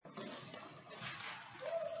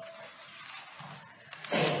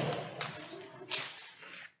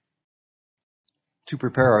To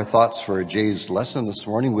prepare our thoughts for Jay's lesson this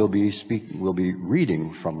morning, we'll be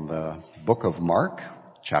reading from the book of Mark,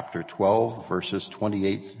 chapter 12, verses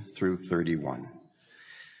 28 through 31.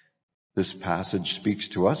 This passage speaks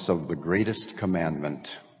to us of the greatest commandment.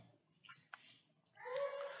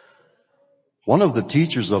 One of the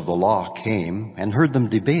teachers of the law came and heard them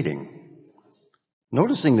debating.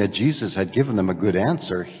 Noticing that Jesus had given them a good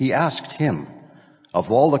answer, he asked him, "Of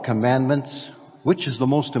all the commandments, which is the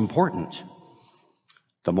most important?"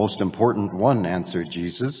 "The most important one," answered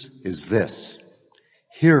Jesus, "is this: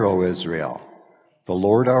 Hear, O Israel, the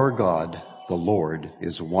Lord our God, the Lord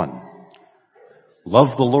is one.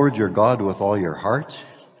 Love the Lord your God with all your heart,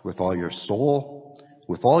 with all your soul,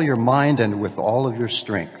 with all your mind, and with all of your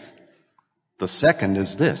strength. The second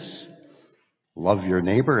is this: love your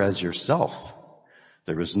neighbor as yourself.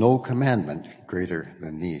 There is no commandment greater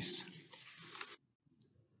than these."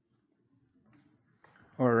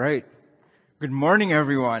 All right. Good morning,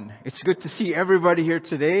 everyone. It's good to see everybody here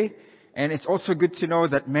today. And it's also good to know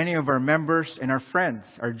that many of our members and our friends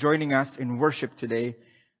are joining us in worship today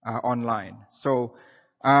online. So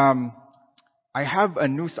I have a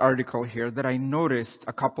news article here that I noticed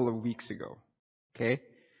a couple of weeks ago. Okay.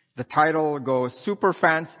 The title goes,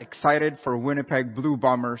 "Superfans Excited for Winnipeg Blue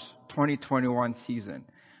Bombers 2021 Season."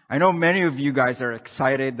 I know many of you guys are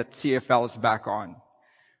excited that CFL is back on.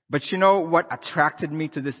 But you know what attracted me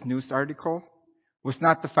to this news article was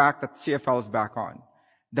not the fact that CFL is back on.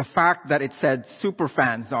 The fact that it said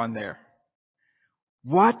superfans on there.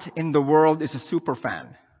 What in the world is a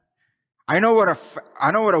superfan? I know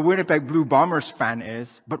what a Winnipeg Blue Bombers fan is,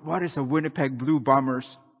 but what is a Winnipeg Blue Bombers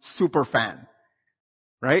superfan?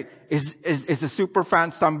 Right? Is a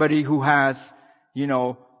superfan somebody who has, you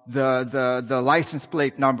know, the license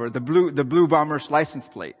plate number, the Blue Bombers license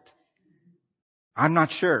plate? I'm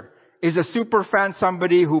not sure. Is a superfan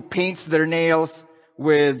somebody who paints their nails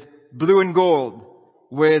with blue and gold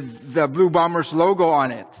with the Blue Bombers logo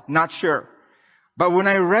on it? Not sure. But when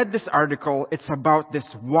I read this article, it's about this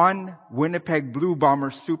one Winnipeg Blue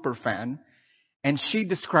Bombers superfan, and she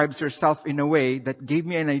describes herself in a way that gave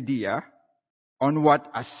me an idea on what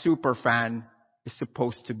a superfan is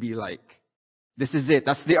supposed to be like. This is it.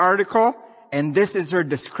 That's the article, and this is her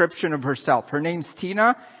description of herself. Her name's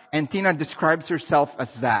Tina, and Tina describes herself as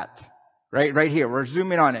that. Right here. We're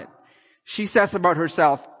zooming on it. She says about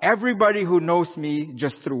herself, "Everybody who knows me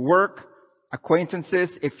just through work,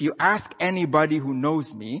 acquaintances, if you ask anybody who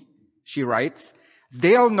knows me," she writes,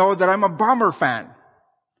 "they'll know that I'm a Bomber fan.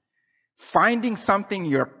 Finding something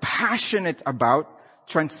you're passionate about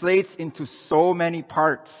translates into so many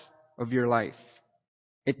parts of your life.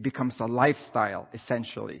 It becomes a lifestyle,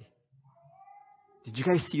 essentially." Did you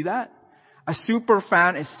guys see that? A super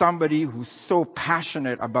fan is somebody who's so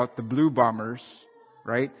passionate about the Blue Bombers,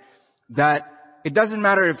 right, that it doesn't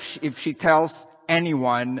matter if she tells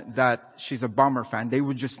anyone that she's a Bomber fan, they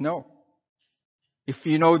would just know. If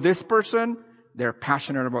you know this person, they're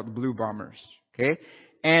passionate about the Blue Bombers, okay?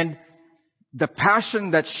 And the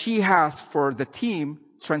passion that she has for the team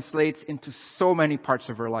translates into so many parts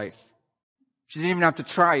of her life. She didn't even have to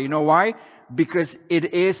try. You know why? Because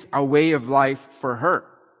it is a way of life for her.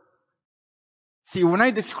 See, when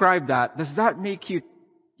I describe that, does that make you,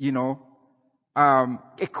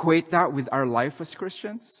 equate that with our life as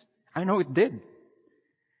Christians? I know it did.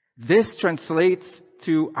 This translates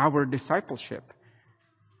to our discipleship,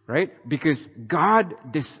 right? Because God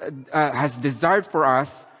has desired for us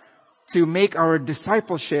to make our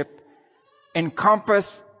discipleship encompass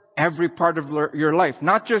every part of your life.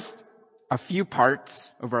 Not just a few parts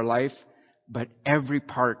of our life, but every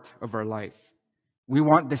part of our life. We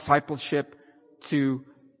want discipleship to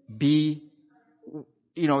be,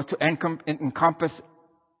 to encompass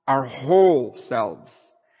our whole selves.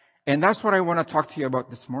 And that's what I want to talk to you about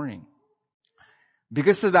this morning.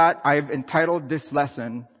 Because of that, I've entitled this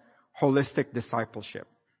lesson, Holistic Discipleship.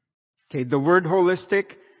 Okay, the word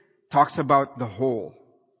holistic talks about the whole,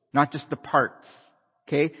 not just the parts.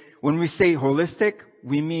 Okay, when we say holistic,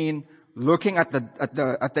 we mean looking at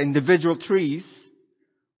the individual trees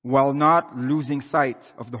while not losing sight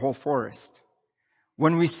of the whole forest.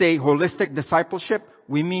 When we say holistic discipleship,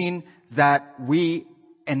 we mean that we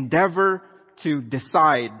endeavor to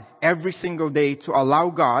decide every single day to allow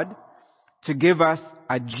God to give us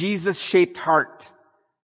a Jesus-shaped heart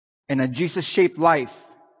and a Jesus-shaped life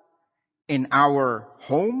in our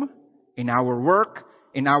home, in our work,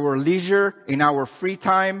 in our leisure, in our free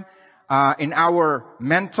time, in our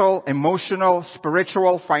mental, emotional,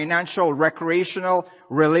 spiritual, financial, recreational,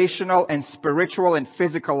 relational, and spiritual and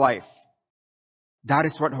physical life. That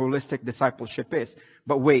is what holistic discipleship is.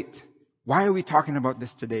 But wait, why are we talking about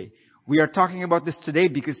this today? We are talking about this today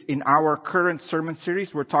because in our current sermon series,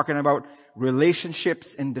 we're talking about relationships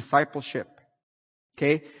and discipleship.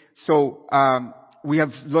 Okay? So, we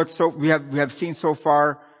have seen so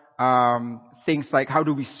far, things like how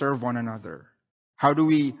do we serve one another? How do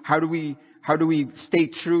we stay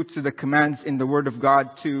true to the commands in the Word of God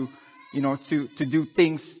to do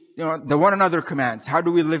things, the one another commands? How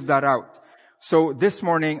do we live that out? So this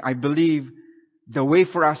morning, I believe the way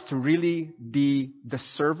for us to really be the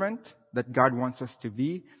servant that God wants us to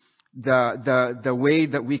be, the way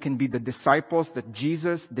that we can be the disciples that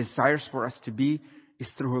Jesus desires for us to be, is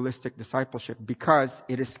through holistic discipleship, because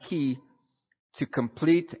it is key to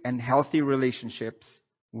complete and healthy relationships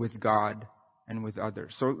with God and with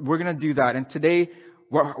others. So we're going to do that. And today,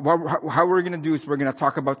 how we're going to do is we're going to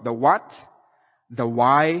talk about the what, the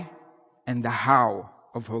why, and the how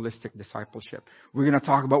of holistic discipleship. We're going to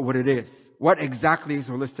talk about what it is. What exactly is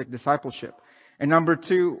holistic discipleship? And number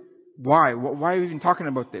two, why? Why are we even talking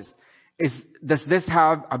about this? Does this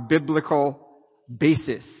have a biblical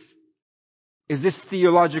basis? Is this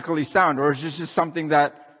theologically sound? Or is this just something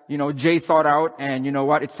that, Jay thought out and you know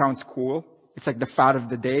what? It sounds cool. It's like the fad of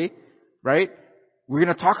the day, right? We're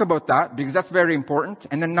going to talk about that because that's very important.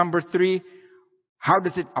 And then number three, how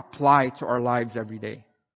does it apply to our lives every day?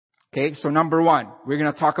 Okay, so number one, we're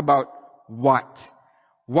going to talk about what.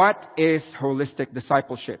 What is holistic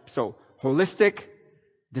discipleship? So, holistic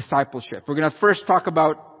discipleship. We're going to first talk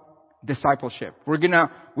about discipleship.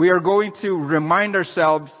 We are going to remind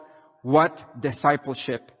ourselves what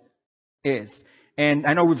discipleship is. And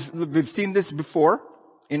I know we've seen this before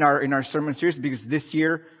in our sermon series, because this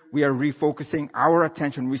year we are refocusing our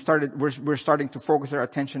attention. We're starting to focus our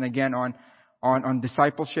attention again on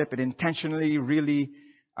discipleship and intentionally really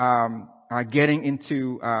getting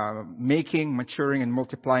into making, maturing, and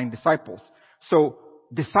multiplying disciples. So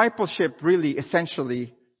discipleship really,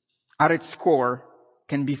 essentially, at its core,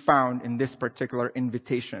 can be found in this particular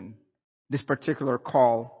invitation, this particular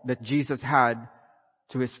call that Jesus had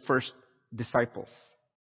to his first disciples,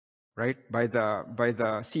 right? By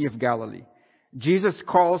the Sea of Galilee. Jesus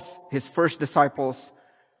calls his first disciples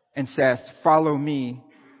and says, "Follow me,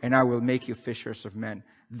 and I will make you fishers of men."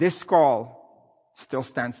 This call still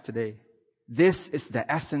stands today. This is the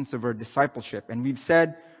essence of our discipleship. And we've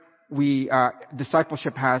said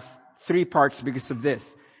discipleship has three parts because of this.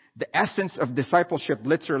 The essence of discipleship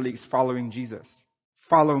literally is following Jesus.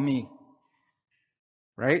 Follow me.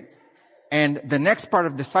 Right? And the next part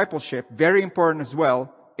of discipleship, very important as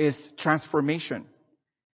well, is transformation.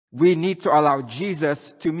 We need to allow Jesus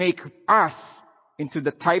to make us into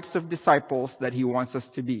the types of disciples that he wants us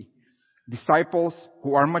to be. Disciples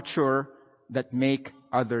who are mature, that make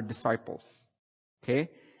other disciples. Okay?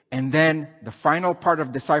 And then the final part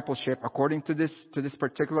of discipleship, according to this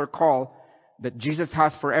particular call that Jesus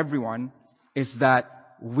has for everyone, is that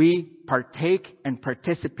we partake and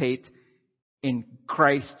participate in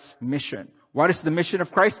Christ's mission. What is the mission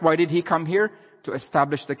of Christ? Why did he come here? To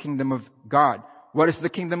establish the kingdom of God. What is the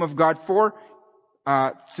kingdom of God for?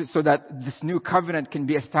 So that this new covenant can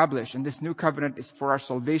be established. And this new covenant is for our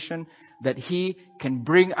salvation, that he can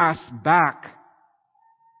bring us back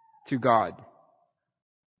to God.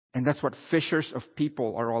 And that's what fishers of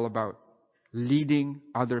people are all about. Leading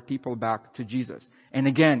other people back to Jesus. And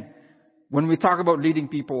again, when we talk about leading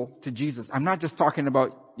people to Jesus, I'm not just talking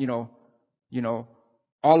about,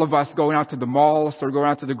 all of us going out to the malls or going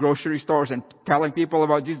out to the grocery stores and telling people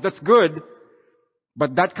about Jesus. That's good.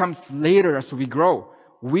 But that comes later as we grow.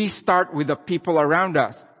 We start with the people around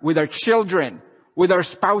us, with our children, with our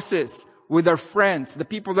spouses, with our friends, the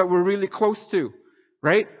people that we're really close to,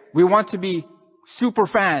 right? We want to be super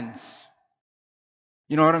fans.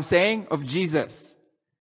 You know what I'm saying? Of Jesus.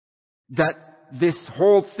 That this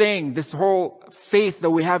whole thing, this whole faith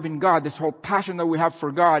that we have in God, this whole passion that we have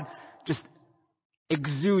for God just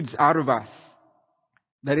exudes out of us.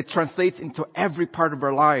 That it translates into every part of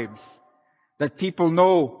our lives. That people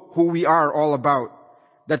know who we are all about.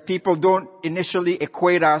 That people don't initially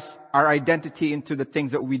equate our identity into the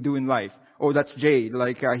things that we do in life. Oh, that's Jay.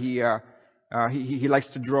 Like he likes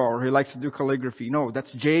to draw, or he likes to do calligraphy. No,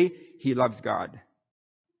 that's Jay. He loves God.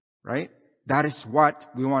 Right? That is what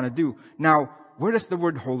we want to do. Now, where does the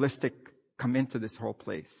word holistic come into this whole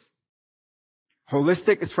place?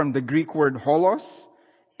 Holistic is from the Greek word holos,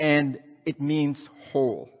 and it means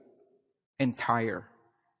whole, entire.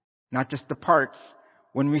 Not just the parts.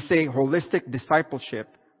 When we say holistic discipleship,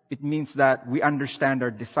 it means that we understand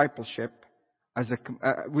our discipleship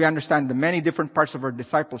we understand the many different parts of our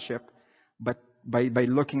discipleship, but by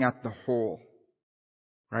looking at the whole.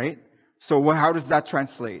 Right? So how does that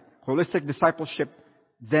translate? Holistic discipleship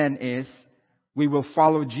then is we will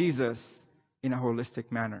follow Jesus in a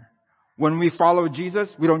holistic manner. When we follow Jesus,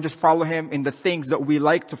 we don't just follow Him in the things that we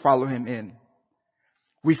like to follow Him in.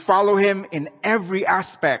 We follow Him in every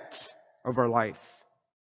aspect of our life.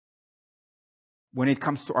 When it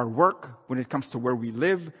comes to our work, when it comes to where we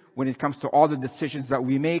live, when it comes to all the decisions that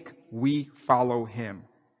we make, we follow Him.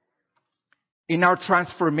 In our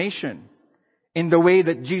transformation, in the way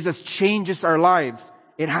that Jesus changes our lives,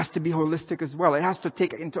 it has to be holistic as well. It has to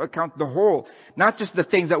take into account the whole. Not just the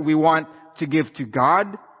things that we want to give to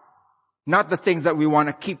God, not the things that we want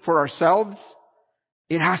to keep for ourselves.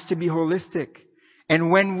 It has to be holistic.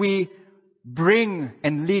 And when we bring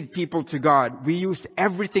and lead people to God, we use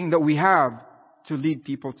everything that we have to lead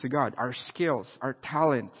people to God. Our skills, our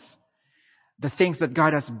talents, the things that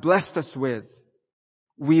God has blessed us with.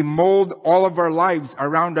 We mold all of our lives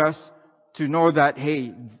around us to know that,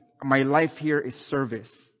 hey, my life here is service.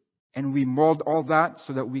 And we mold all that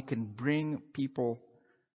so that we can bring people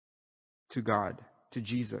to God, to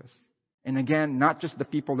Jesus. And again, not just the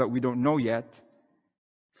people that we don't know yet.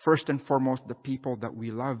 First and foremost, the people that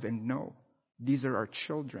we love and know. These are our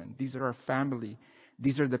children. These are our family.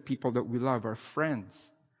 These are the people that we love, our friends.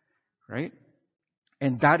 Right?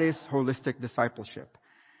 And that is holistic discipleship.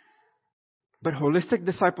 But holistic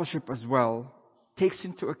discipleship as well takes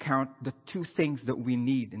into account the two things that we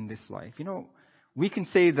need in this life. You know, we can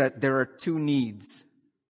say that there are two needs,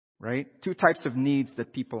 right? Two types of needs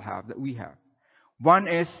that people have, that we have. One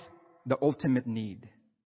is the ultimate need.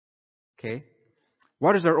 Okay?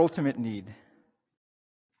 What is our ultimate need?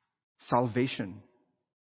 Salvation.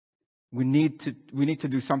 We need to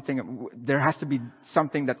do something. There has to be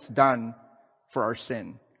something that's done for our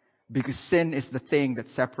sin. Because sin is the thing that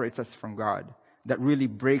separates us from God. That really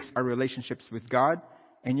breaks our relationships with God.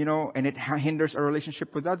 And it hinders our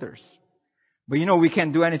relationship with others. But we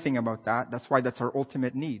can't do anything about that. That's why that's our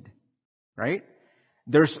ultimate need. Right?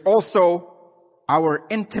 There's also our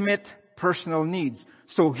intimate personal needs.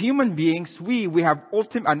 So human beings, we have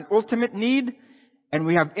an ultimate need and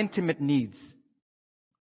we have intimate needs.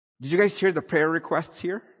 Did you guys hear the prayer requests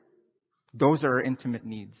here? Those are our intimate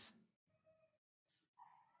needs.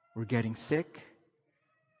 We're getting sick,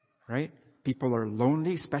 right? People are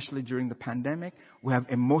lonely, especially during the pandemic. We have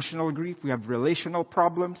emotional grief. We have relational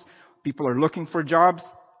problems. People are looking for jobs.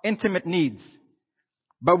 Intimate needs.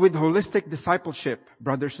 But with holistic discipleship,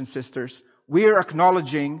 brothers and sisters, we are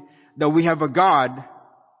acknowledging that we have a God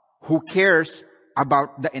who cares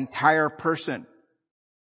about the entire person.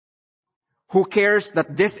 Who cares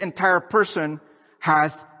that this entire person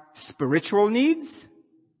has spiritual needs,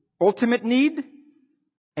 ultimate need,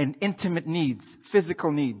 and intimate needs,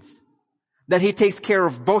 physical needs. That He takes care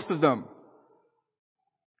of both of them.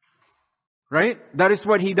 Right? That is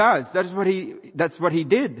what He does. That's what He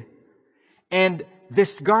did. And this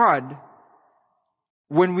God,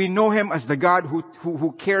 when we know Him as the God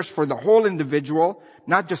who cares for the whole individual,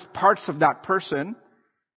 not just parts of that person,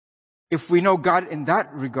 if we know God in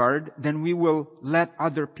that regard, then we will let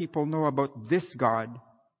other people know about this God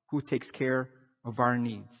who takes care of our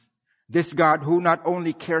needs. This God who not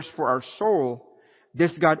only cares for our soul,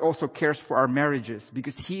 this God also cares for our marriages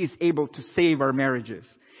because He is able to save our marriages.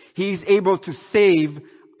 He is able to save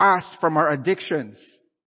us from our addictions,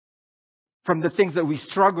 from the things that we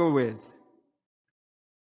struggle with.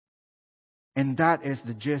 And that is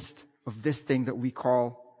the gist of this thing that we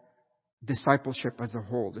call discipleship as a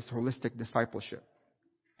whole, this holistic discipleship.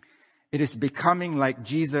 It is becoming like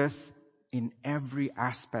Jesus in every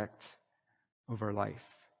aspect of our life.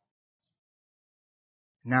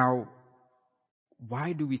 Now,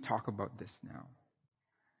 why do we talk about this now?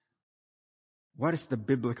 What is the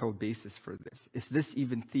biblical basis for this? Is this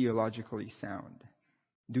even theologically sound?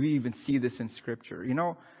 Do we even see this in Scripture?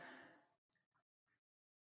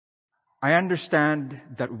 I understand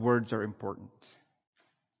that words are important.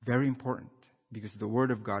 Very important. Because the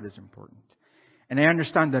Word of God is important. And I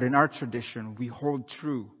understand that in our tradition, we hold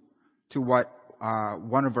true to what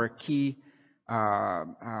one of our key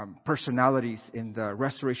personalities in the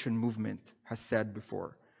Restoration Movement has said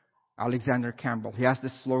before. Alexander Campbell. He has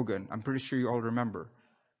this slogan. I'm pretty sure you all remember.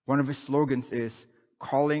 One of his slogans is,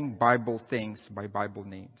 calling Bible things by Bible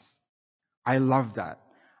names. I love that.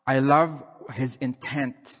 I love his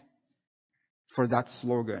intent for that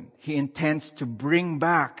slogan. He intends to bring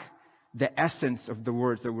back the essence of the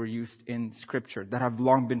words that were used in Scripture that have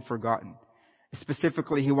long been forgotten.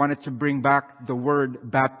 Specifically, he wanted to bring back the word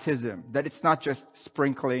baptism. That it's not just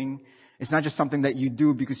sprinkling. It's not just something that you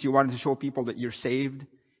do because you wanted to show people that you're saved.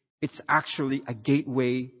 It's actually a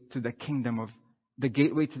gateway to the kingdom of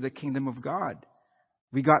God.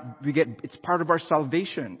 It's part of our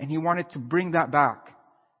salvation, and he wanted to bring that back,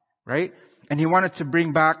 right? And He wanted to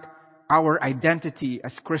bring back our identity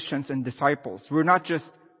as Christians and disciples. We're not just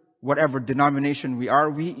whatever denomination we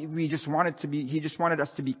are. He just wanted us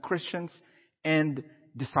to be Christians and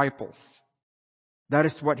disciples. That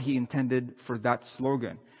is what He intended for that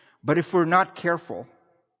slogan. But if we're not careful,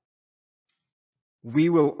 we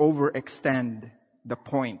will overextend the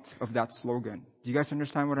point of that slogan. Do you guys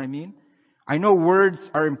understand what I mean? I know words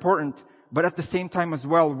are important, but at the same time as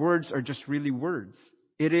well, words are just really words.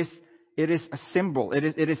 It is a symbol.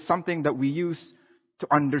 It is something that we use to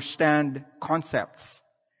understand concepts,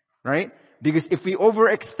 right? Because if we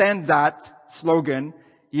overextend that slogan,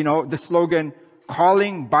 the slogan,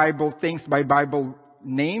 calling Bible things by Bible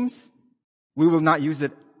names, we will not use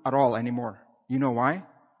it at all anymore. You know why?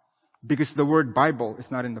 Because the word Bible is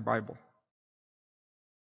not in the Bible.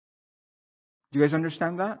 Do you guys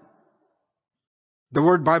understand that? The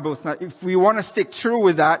word Bible is not. If we want to stick true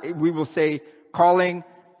with that, we will say calling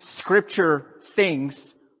Scripture things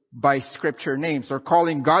by Scripture names, or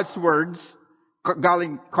calling God's words,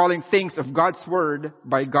 calling things of God's word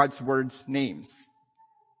by God's words names.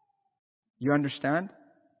 You understand?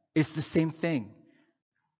 It's the same thing.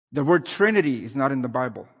 The word Trinity is not in the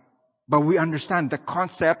Bible, but we understand the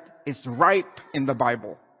concept is ripe in the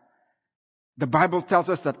Bible. The Bible tells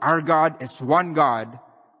us that our God is one God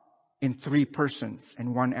in three persons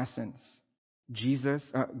and one essence. Jesus,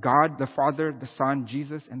 God, the Father, the Son,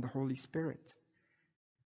 Jesus, and the Holy Spirit.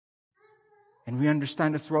 And we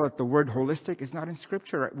understand as well that the word holistic is not in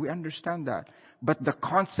Scripture. We understand that. But the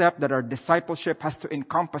concept that our discipleship has to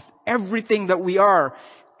encompass everything that we are,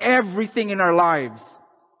 everything in our lives,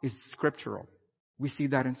 is scriptural. We see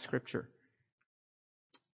that in Scripture.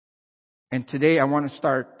 And today I want to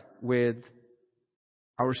start with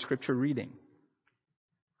our Scripture reading.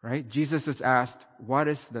 Right? Jesus is asked, what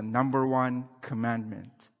is the number one commandment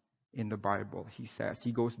in the Bible? He says,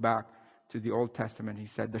 he goes back to the Old Testament. He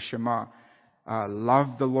said, the Shema,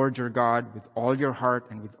 love the Lord your God with all your heart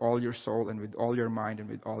and with all your soul and with all your mind and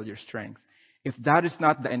with all your strength. If that is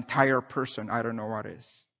not the entire person, I don't know what is.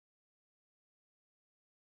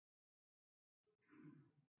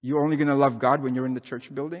 You're only going to love God when you're in the church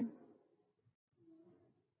building?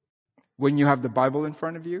 When you have the Bible in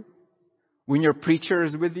front of you? When your preacher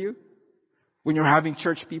is with you? When you're having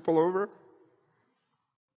church people over?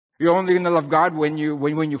 You're only going to love God when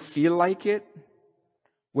you feel like it?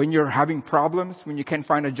 When you're having problems? When you can't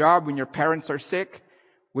find a job? When your parents are sick?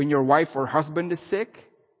 When your wife or husband is sick?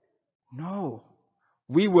 No.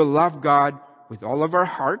 We will love God with all of our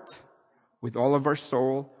heart, with all of our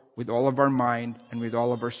soul, with all of our mind, and with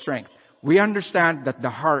all of our strength. We understand that the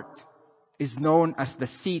heart is known as the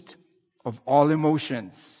seat of all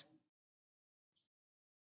emotions.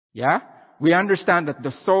 Yeah? We understand that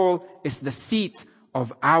the soul is the seat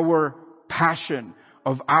of our passion,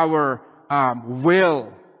 of our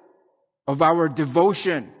will, of our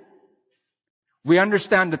devotion. We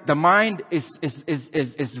understand that the mind is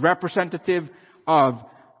representative of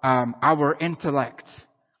our intellect,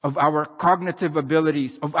 of our cognitive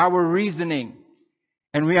abilities, of our reasoning.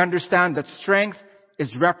 And we understand that strength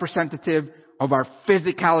is representative of our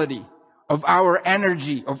physicality, of our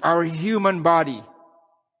energy, of our human body.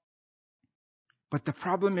 But the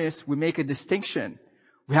problem is we make a distinction.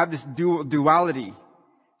 We have this duality,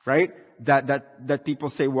 right? That people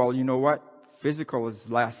say, well, you know what? Physical is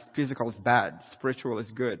bad. Spiritual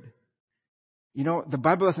is good. The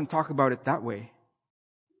Bible doesn't talk about it that way.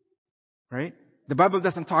 Right? The Bible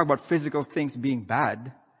doesn't talk about physical things being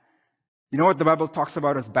bad. You know what the Bible talks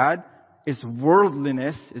about as bad? Is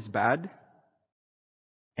worldliness is bad.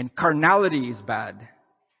 And carnality is bad.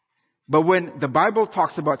 But when the Bible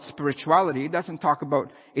talks about spirituality, it doesn't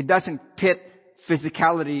pit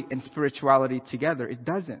physicality and spirituality together. It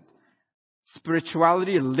doesn't.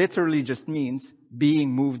 Spirituality literally just means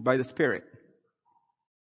being moved by the Spirit.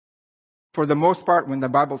 For the most part, when the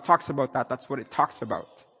Bible talks about that, that's what it talks about.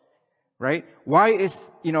 Right? Why is,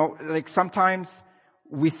 sometimes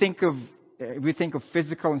we think of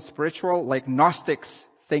physical and spiritual, like Gnostics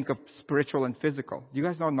think of spiritual and physical. Do you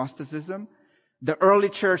guys know Gnosticism? The early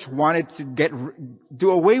church wanted to do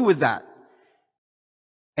away with that.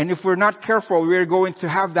 And if we're not careful, we're going to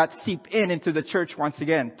have that seep into the church once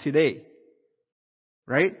again today.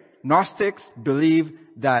 Right? Gnostics believe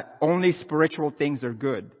that only spiritual things are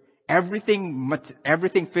good. Everything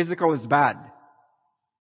physical is bad.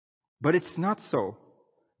 But it's not so.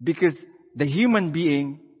 Because the human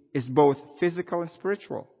being is both physical and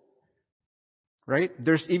spiritual. Right?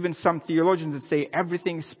 There's even some theologians that say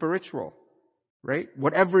everything is spiritual. Right?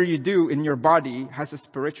 Whatever you do in your body has a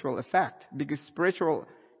spiritual effect. Because spiritual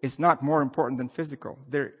is not more important than physical.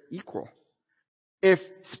 They're equal.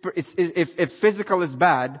 If physical is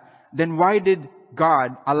bad, then why did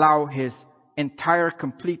God allow His entire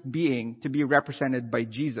complete being to be represented by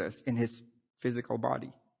Jesus in His physical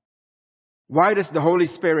body? Why does the Holy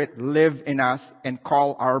Spirit live in us and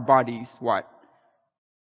call our bodies what?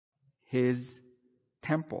 His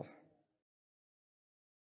temple.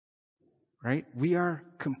 Right? We are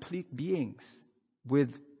complete beings with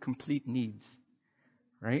complete needs.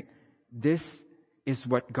 Right? This is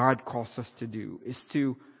what God calls us to do, is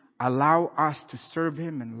to allow us to serve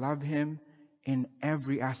Him and love Him in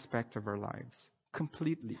every aspect of our lives.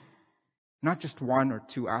 Completely. Not just one or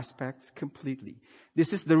two aspects, completely. This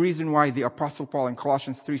is the reason why the Apostle Paul in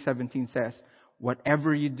Colossians 3:17 says,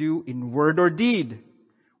 whatever you do in word or deed.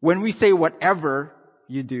 When we say whatever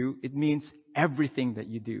you do, it means everything that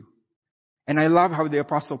you do. And I love how the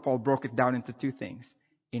Apostle Paul broke it down into two things.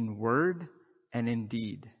 In word and in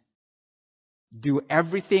deed. Do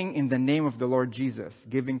everything in the name of the Lord Jesus,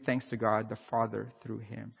 giving thanks to God the Father through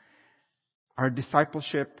Him. Our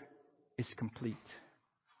discipleship is complete.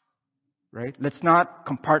 Right? Let's not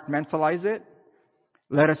compartmentalize it.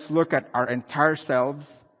 Let us look at our entire selves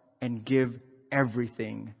and give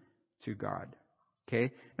everything to God.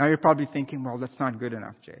 Okay? Now you're probably thinking, well, that's not good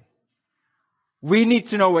enough, Jay. We need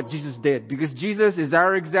to know what Jesus did. Because Jesus is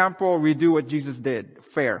our example, we do what Jesus did.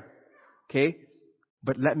 Fair. Okay?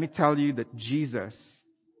 But let me tell you that Jesus,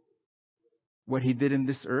 what He did in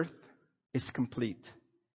this earth, is complete.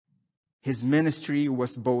 His ministry was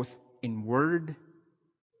both in word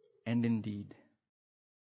and in deed.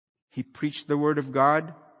 He preached the Word of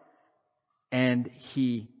God, and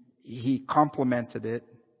He complemented it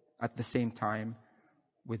at the same time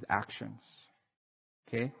with actions.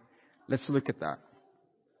 Okay? Let's look at that.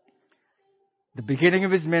 The beginning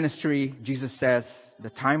of His ministry, Jesus says,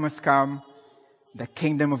 the time has come, the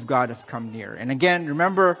kingdom of God has come near. And again,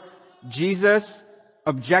 remember, Jesus'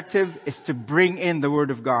 objective is to bring in the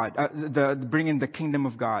Word of God, bring in the kingdom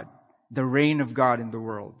of God, the reign of God in the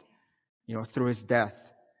world, through His death.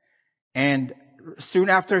 And soon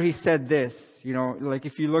after He said this, like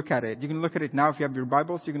if you look at it, you can look at it now if you have your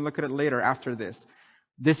Bibles, you can look at it later after this.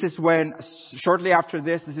 This is when, shortly after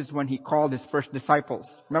this is when He called His first disciples.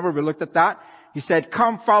 Remember, we looked at that? He said,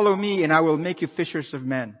 come follow me and I will make you fishers of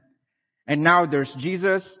men. And now there's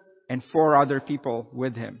Jesus and 4 other people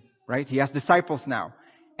with Him, right? He has disciples now.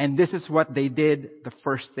 And this is what they did the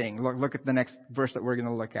first thing. Look at the next verse that we're going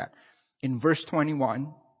to look at. In verse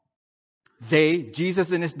 21, Jesus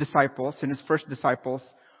and His disciples, and His first disciples,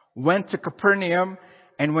 went to Capernaum.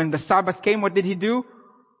 And when the Sabbath came, what did He do?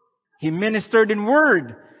 He ministered in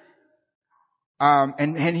word.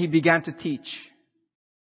 And He began to teach.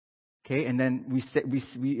 Okay, and then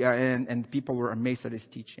and people were amazed at His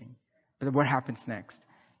teaching. But what happens next?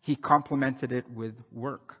 He complemented it with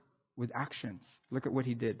work, with actions. Look at what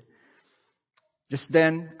He did. Just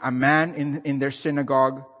then, a man in their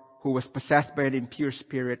synagogue who was possessed by an impure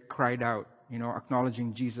spirit cried out,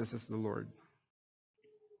 acknowledging Jesus as the Lord.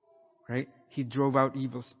 Right? He drove out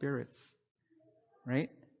evil spirits.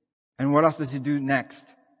 Right? And what else does He do next?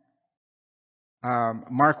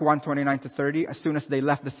 Mark 1:29-30, as soon as they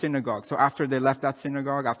left the synagogue. So after they left that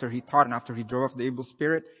synagogue, after He taught and after He drove out the evil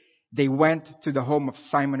spirit, they went to the home of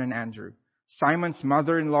Simon and Andrew. Simon's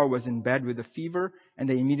mother-in-law was in bed with a fever, and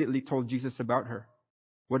they immediately told Jesus about her.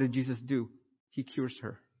 What did Jesus do? He cures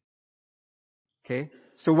her. Okay?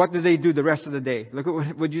 So what did they do the rest of the day? Look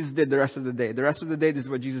at what Jesus did the rest of the day. The rest of the day, this is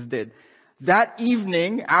what Jesus did. That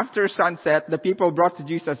evening, after sunset, the people brought to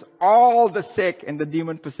Jesus all the sick and the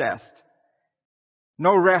demon-possessed.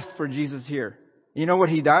 No rest for Jesus here. You know what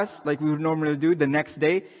He does? Like we would normally do the next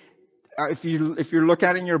day. If you're looking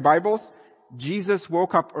at it in your Bibles, Jesus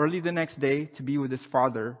woke up early the next day to be with His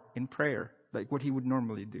Father in prayer, like what He would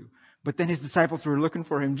normally do. But then His disciples were looking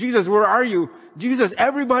for Him. Jesus, where are you? Jesus,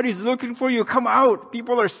 everybody's looking for you. Come out.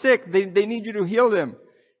 People are sick. They need you to heal them.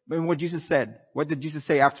 And what Jesus said, what did Jesus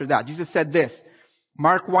say after that? Jesus said this,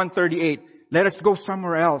 Mark 1:38, let us go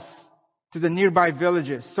somewhere else to the nearby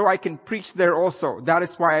villages so I can preach there also. That is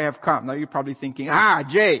why I have come. Now you're probably thinking,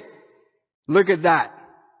 Jay, look at that.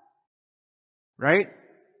 Right?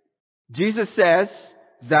 Jesus says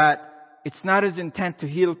that it's not His intent to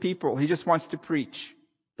heal people. He just wants to preach.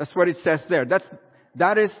 That's what it says there.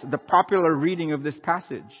 That is the popular reading of this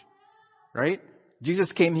passage. Right?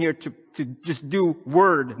 Jesus came here to just do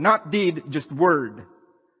word, not deed, just word.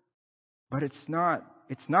 But it's not.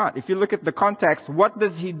 It's not. If you look at the context, what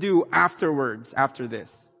does He do afterwards, after this?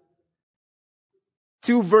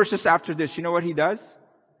 2 verses after this, you know what He does?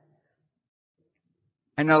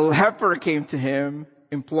 And a leper came to Him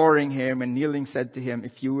imploring him, and kneeling said to him,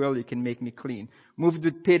 "If you will, you can make me clean." Moved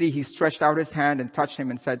with pity, he stretched out his hand and touched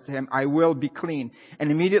him and said to him, "I will be clean."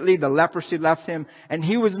 And immediately the leprosy left him and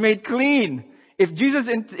he was made clean. If Jesus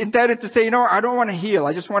intended to say, I don't want to heal,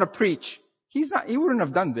 I just want to preach, he wouldn't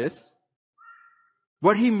have done this.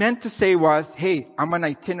 What he meant to say was, hey, I'm an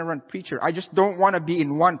itinerant preacher. I just don't want to be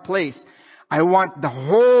in one place. I want the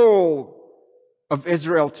whole of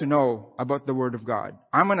Israel to know about the Word of God.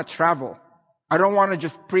 I'm going to travel. I don't want to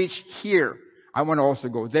just preach here. I want to also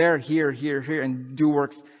go there, here, and do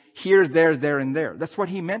works here, there, and there. That's what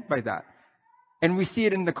he meant by that. And we see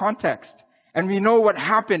it in the context. And we know what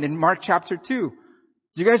happened in Mark chapter 2. Do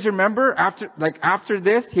you guys remember after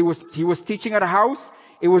this, he was teaching at a house.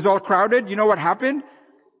 It was all crowded. You know what happened?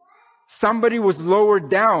 Somebody was lowered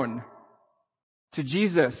down to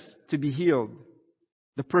Jesus to be healed.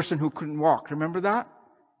 The person who couldn't walk. Remember that?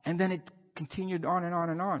 And then it continued on and on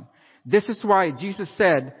and on. This is why Jesus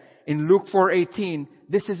said in Luke 4:18,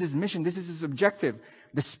 this is his mission, this is his objective.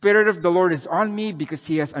 The Spirit of the Lord is on me because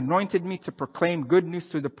he has anointed me to proclaim good news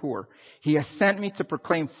to the poor. He has sent me to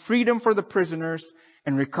proclaim freedom for the prisoners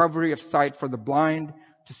and recovery of sight for the blind,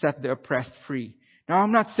 to set the oppressed free. Now,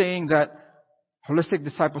 I'm not saying that holistic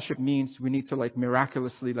discipleship means we need to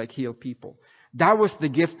miraculously heal people. That was the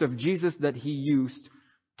gift of Jesus that he used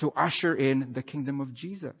to usher in the kingdom of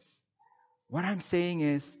Jesus. What I'm saying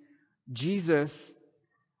is Jesus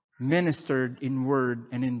ministered in word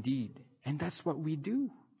and in deed. And that's what we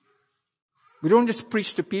do. We don't just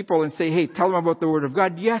preach to people and say, hey, tell them about the Word of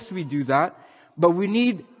God. Yes, we do that. But we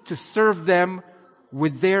need to serve them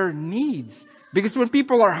with their needs. Because when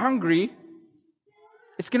people are hungry,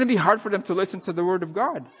 it's going to be hard for them to listen to the Word of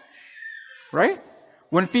God. Right?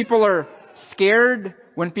 When people are scared,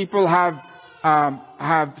 when people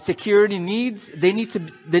have security needs, they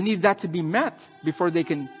need that to be met before they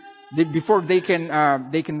can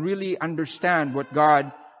really understand what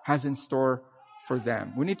God has in store for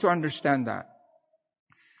them. We need to understand that.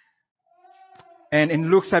 And in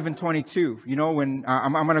Luke 7:22, when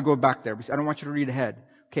I'm going to go back there because I don't want you to read ahead.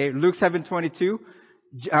 Okay, Luke 7:22,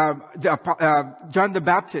 John the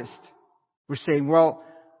Baptist was saying, well,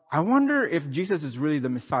 I wonder if Jesus is really the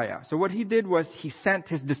Messiah. So what he did was he sent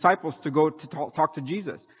his disciples to go to talk to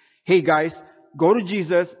Jesus. Hey guys, go to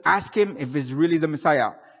Jesus, ask him if he's really the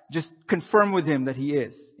Messiah. Just confirm with him that he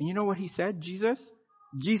is. And you know what he said, Jesus?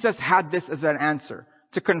 Jesus had this as an answer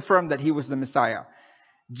to confirm that he was the Messiah.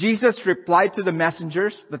 Jesus replied to the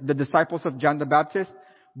messengers, the disciples of John the Baptist,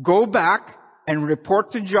 go back and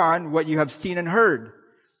report to John what you have seen and heard.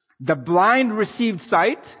 The blind received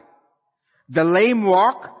sight, the lame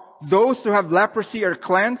walk, those who have leprosy are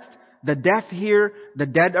cleansed, the deaf hear, the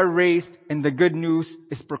dead are raised, and the good news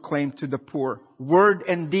is proclaimed to the poor. Word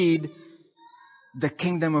and deed, the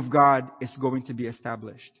kingdom of God is going to be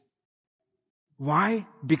established. Why?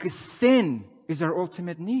 Because sin is our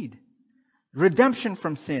ultimate need. Redemption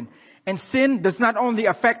from sin. And sin does not only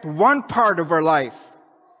affect one part of our life.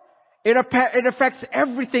 It affects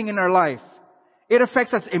everything in our life. It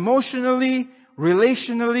affects us emotionally,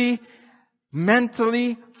 relationally,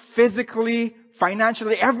 mentally, physically,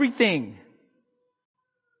 financially, everything.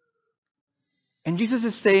 And Jesus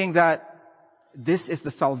is saying that this is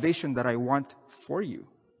the salvation that I want for you.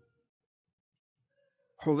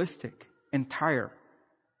 Holistic, entire.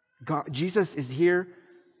 Jesus is here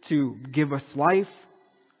to give us life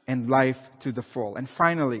and life to the full. And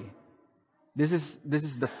finally, this is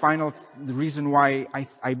the reason why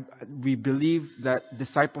we believe that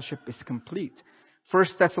discipleship is complete. 1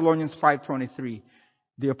 Thessalonians 5:23.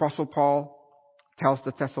 The Apostle Paul tells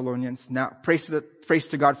the Thessalonians, now praise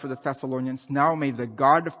to God for the Thessalonians. Now may the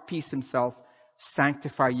God of peace himself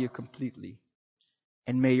sanctify you completely.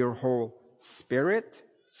 And may your whole spirit,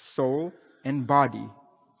 soul, and body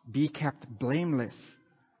be kept blameless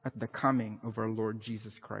at the coming of our Lord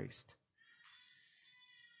Jesus Christ.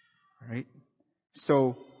 Right?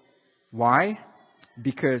 So, why?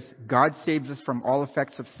 Because God saves us from all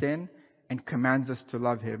effects of sin and commands us to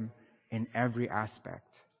love Him in every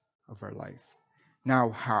aspect of our life. Now,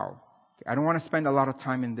 how? I don't want to spend a lot of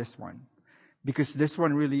time in this one. Because this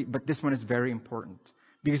one is very important.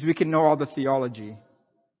 Because we can know all the theology,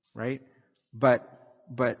 right? But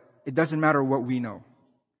it doesn't matter what we know.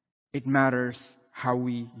 It matters how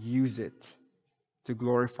we use it to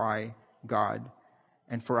glorify God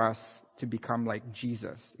and for us to become like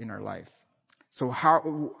Jesus in our life. So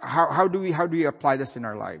how do we apply this in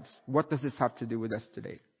our lives? What does this have to do with us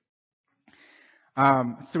today?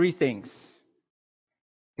 3 things.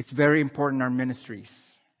 It's very important in our ministries.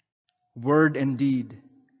 Word and deed.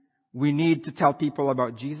 We need to tell people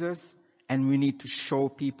about Jesus, and we need to show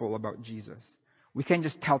people about Jesus. We can't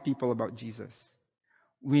just tell people about Jesus.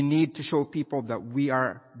 We need to show people that we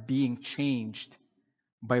are being changed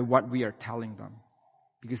by what we are telling them.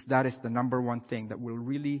 Because that is the number one thing that will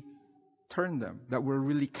really turn them, that will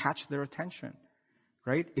really catch their attention.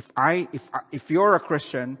 Right? If you're a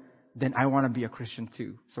Christian, then I want to be a Christian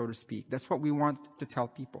too, so to speak. That's what we want to tell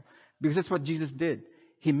people. Because that's what Jesus did.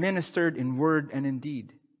 He ministered in word and in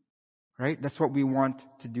deed. Right? That's what we want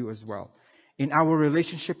to do as well. In our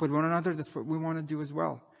relationship with one another, that's what we want to do as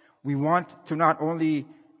well. We want to not only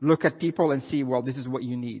look at people and see, well, this is what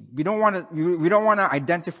you need. We don't want to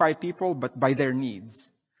identify people but by their needs.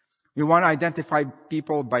 We want to identify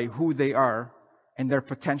people by who they are and their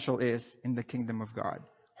potential is in the kingdom of God.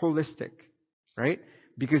 Holistic, right?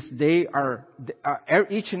 Because they are,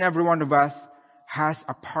 each and every one of us has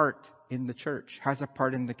a part in the church, has a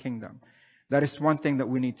part in the kingdom. That is one thing that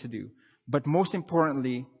we need to do. But most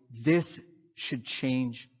importantly, this should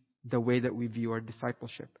change the way that we view our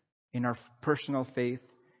discipleship in our personal faith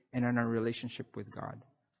and in our relationship with God.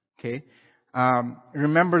 Okay?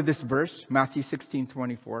 Remember this verse, Matthew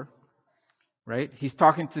 16:24. Right? He's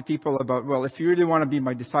talking to people about, well, if you really want to be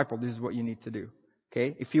my disciple, this is what you need to do.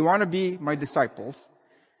 Okay? If you want to be my disciples,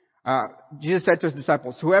 Jesus said to his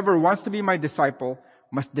disciples, whoever wants to be my disciple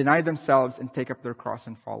must deny themselves and take up their cross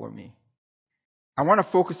and follow me. I want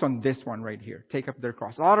to focus on this one right here. Take up their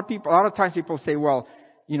cross. A lot of times people say, well,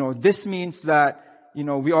 this means that,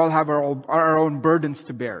 we all have our own burdens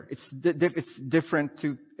to bear. It's different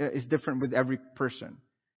with every person.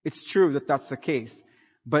 It's true that that's the case.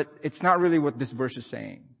 But it's not really what this verse is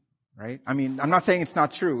saying, right? I mean, I'm not saying it's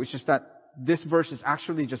not true. It's just that this verse is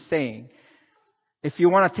actually just saying, if you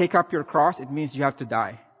want to take up your cross, it means you have to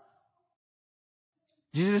die.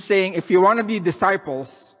 Jesus is saying, if you want to be disciples,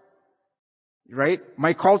 right?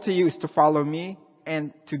 My call to you is to follow me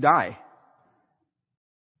and to die.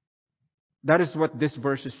 That is what this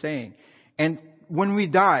verse is saying. And when we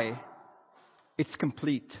die, it's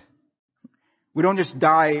complete. We don't just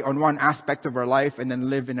die on one aspect of our life and then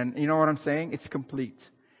live you know what I'm saying? It's complete.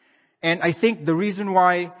 And I think the reason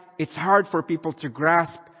why it's hard for people to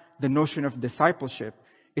grasp the notion of discipleship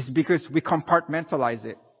is because we compartmentalize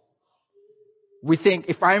it. We think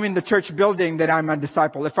if I'm in the church building, then I'm a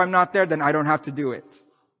disciple. If I'm not there, then I don't have to do it.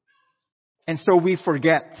 And so we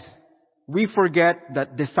forget. We forget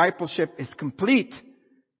that discipleship is complete.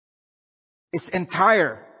 It's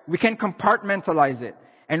entire. We can compartmentalize it.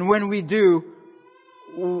 And when we do,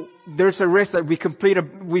 there's a risk that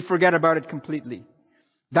we forget about it completely.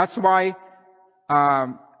 That's why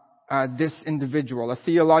this individual, a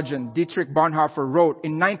theologian, Dietrich Bonhoeffer, wrote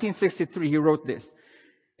in 1963. He wrote this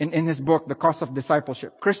in his book, The Cost of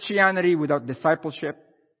Discipleship. Christianity without discipleship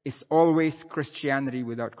is always Christianity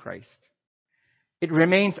without Christ. It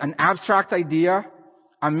remains an abstract idea,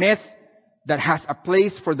 a myth that has a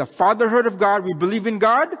place for the fatherhood of God. We believe in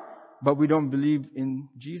God, but we don't believe in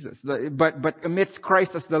Jesus. But amidst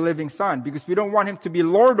Christ as the living Son, because we don't want Him to be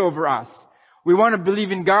Lord over us. We want to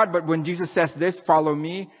believe in God, but when Jesus says this, follow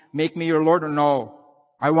me, make me your Lord, or no,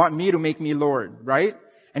 I want me to make me Lord, right?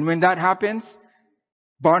 And when that happens,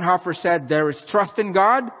 Bonhoeffer said there is trust in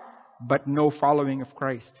God, but no following of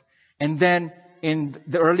Christ. And then in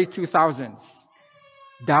the early 2000s,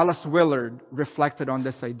 Dallas Willard reflected on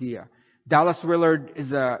this idea. Dallas Willard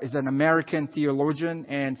is an American theologian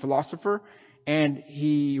and philosopher, and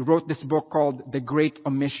he wrote this book called The Great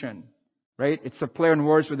Omission, right? It's a play on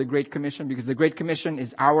words with the Great Commission, because the Great Commission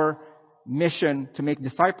is our mission to make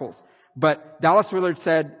disciples. But Dallas Willard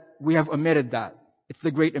said, we have omitted that. It's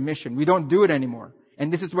the Great Omission. We don't do it anymore.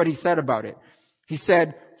 And this is what he said about it. He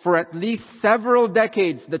said, for at least several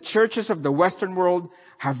decades, the churches of the Western world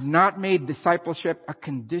have not made discipleship a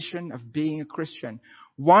condition of being a Christian.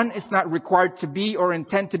 One is not required to be or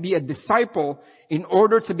intend to be a disciple in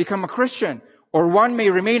order to become a Christian. Or one may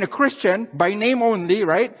remain a Christian by name only,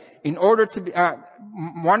 right? In order to be,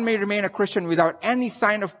 one may remain a Christian without any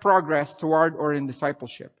sign of progress toward or in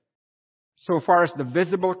discipleship. So far as the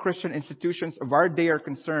visible Christian institutions of our day are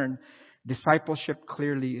concerned, discipleship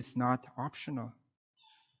clearly is not optional.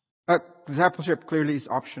 Discipleship clearly is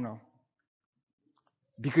optional.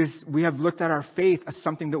 Because we have looked at our faith as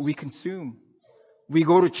something that we consume. We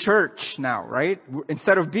go to church now, right?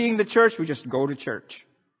 Instead of being the church, we just go to church.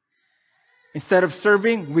 Instead of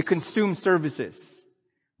serving, we consume services.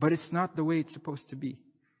 But it's not the way it's supposed to be.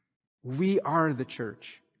 We are the church.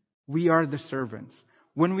 We are the servants.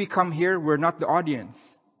 When we come here, we're not the audience.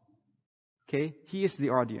 Okay? He is the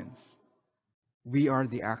audience. We are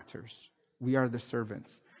the actors. We are the servants.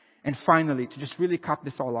 And finally, to just really cut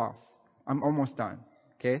this all off, I'm almost done.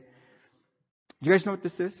 Okay? Do you guys know what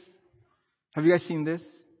this is? Have you guys seen this?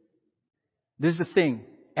 This is the thing.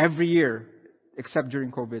 Every year, except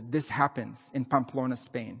during COVID, this happens in Pamplona,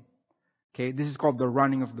 Spain. Okay, this is called the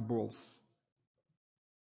running of the bulls.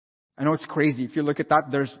 I know it's crazy. If you look at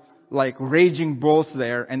that, there's like raging bulls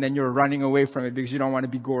there, and then you're running away from it because you don't want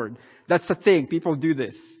to be gored. That's the thing. People do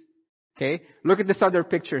this. Okay? Look at this other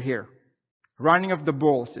picture here. Running of the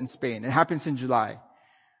bulls in Spain. It happens in July.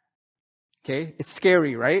 Okay? It's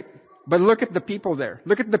scary, right? But look at the people there.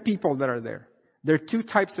 Look at the people that are there. There are two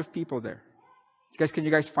types of people there. Can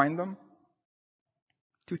you guys find them?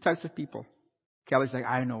 Two types of people. Kelly's like,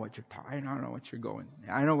 I know what you're talking. I don't know what you're going.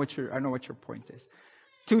 I know what your point is.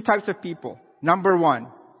 Two types of people. Number one,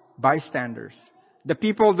 bystanders. The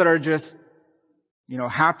people that are just,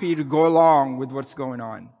 happy to go along with what's going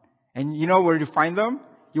on. And you know where to find them?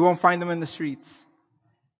 You won't find them in the streets.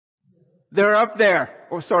 They're up there.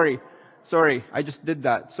 Oh, sorry. I just did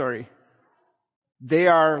that. Sorry.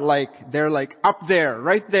 They're like up there,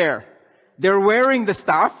 right there. They're wearing the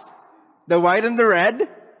stuff, the white and the red,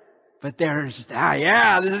 but they're just,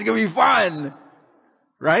 this is going to be fun.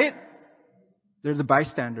 Right? They're the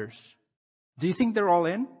bystanders. Do you think they're all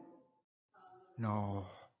in? No.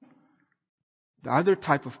 The other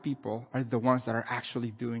type of people are the ones that are actually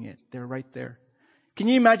doing it. They're right there. Can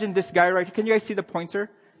you imagine this guy right here? Can you guys see the pointer?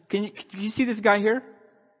 Can you see this guy here?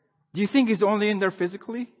 Do you think he's only in there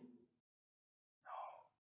physically? No.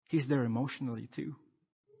 He's there emotionally too.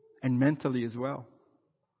 And mentally as well.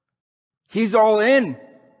 He's all in.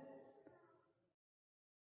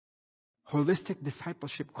 Holistic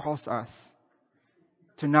discipleship calls us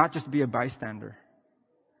to not just be a bystander,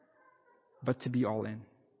 but to be all in.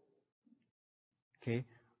 Okay?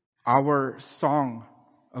 Our song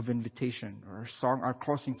of invitation, or our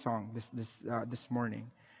closing song this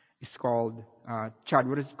morning, is called, Chad,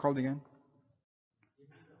 what is it called again?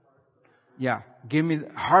 Yeah, give me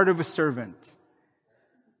the heart of a servant.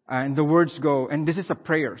 And the words go, and this is a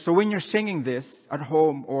prayer. So when you're singing this at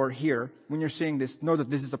home or here, when you're singing this, know that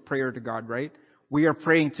this is a prayer to God, right? We are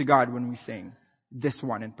praying to God when we sing. This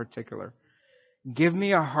one in particular. Give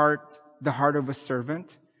me a heart, the heart of a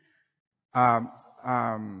servant. What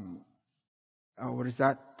is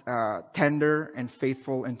that? Tender and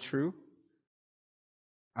faithful and true.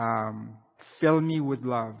 Fill me with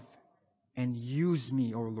love and use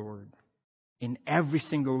me, O Lord, in every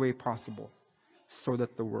single way possible, so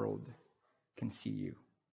that the world can see you.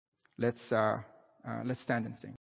 Let's stand and sing.